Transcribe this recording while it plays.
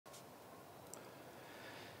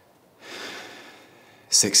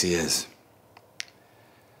6 years.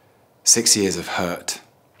 6 years of hurt.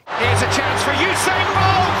 Here's a chance for Usain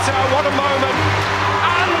Bolt! Oh, what a moment!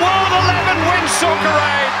 And World 11 wins Soccer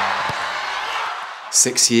Aid!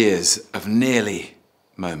 6 years of nearly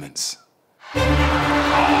moments. Oh,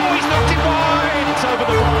 he's knocked it wide! It's over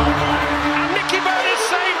the bar. And Nicky Bird has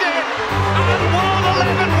saved it! And World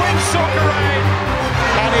 11 wins Soccer Aid!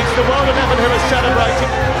 And it's the World 11 who are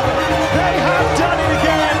celebrating. They have done it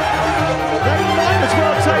again! They might as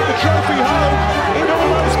well take the trophy home. It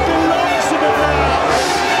almost belongs to them now.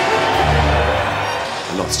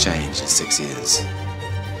 A lot's changed in 6 years.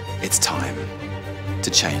 It's time to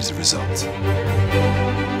change the result.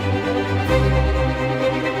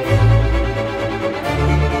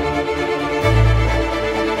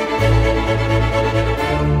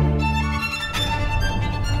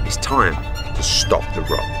 It's time to stop the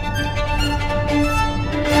rot.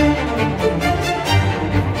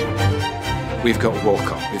 We've got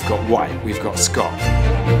Walcott, we've got White, we've got Scott.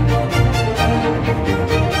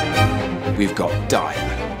 We've got Dyer.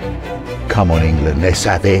 Come on, England, let's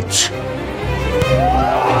have it.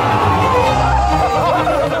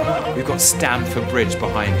 We've got Stamford Bridge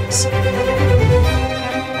behind us.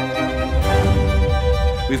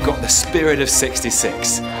 We've got the spirit of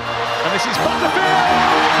 '66. And this is Butterfield.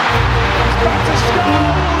 It's back to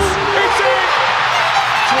Scholes. It's in.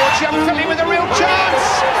 George Young Philly with a real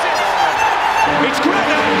chance! It's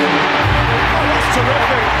Grennan. Oh, that's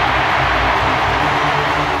terrific.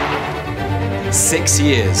 6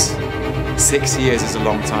 years. 6 years is a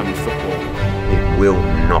long time in football. It will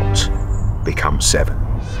not become 7.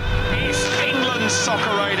 It's England's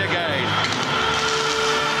Soccer Aid again.